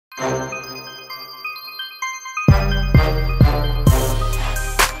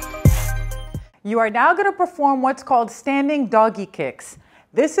You are now going to perform what's called standing doggy kicks.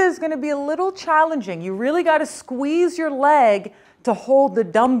 This is going to be a little challenging. You really got to squeeze your leg to hold the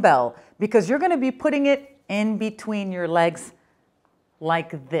dumbbell because you're going to be putting it in between your legs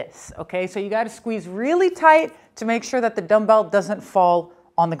like this, okay? So you got to squeeze really tight to make sure that the dumbbell doesn't fall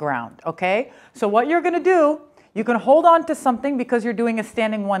on the ground, okay? So what you're going to do, you can hold on to something because you're doing a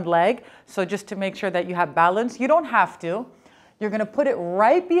standing one leg. So just to make sure that you have balance, you don't have to. You're going to put it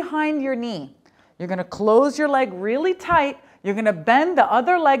right behind your knee. You're going to close your leg really tight. You're going to bend the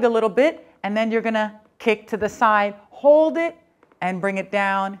other leg a little bit, and then you're going to kick to the side, hold it, and bring it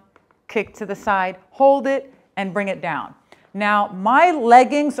down. Kick to the side, hold it, and bring it down. Now, my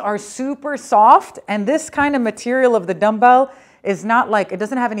leggings are super soft, and this kind of material of the dumbbell is not like, it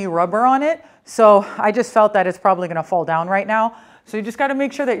doesn't have any rubber on it, so I just felt that it's probably going to fall down right now. So you just got to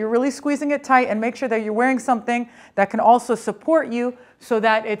make sure that you're really squeezing it tight and make sure that you're wearing something that can also support you so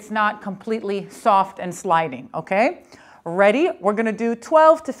that it's not completely soft and sliding, okay? Ready? We're going to do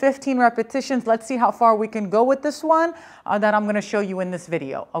 12 to 15 repetitions. Let's see how far we can go with this one that I'm going to show you in this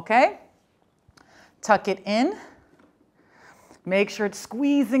video, okay? Tuck it in. Make sure it's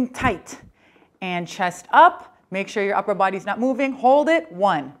squeezing tight. And chest up. Make sure your upper body's not moving. Hold it.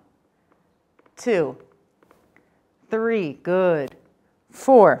 1, 2, 3. Good.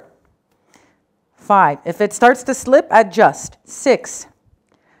 4, 5. If it starts to slip, adjust. 6,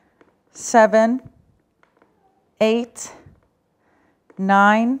 7, 8,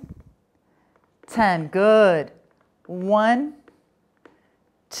 9, 10. Good. 1,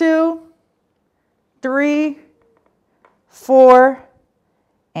 2, 3, 4,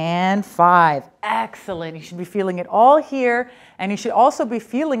 and 5. Excellent. You should be feeling it all here, and you should also be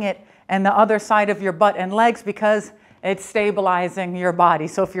feeling it on the other side of your butt and legs because it's stabilizing your body.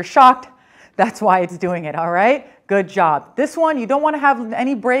 So if you're shocked, that's why it's doing it, all right? Good job. This one, you don't want to have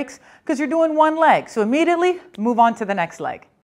any breaks because you're doing one leg. So immediately move on to the next leg.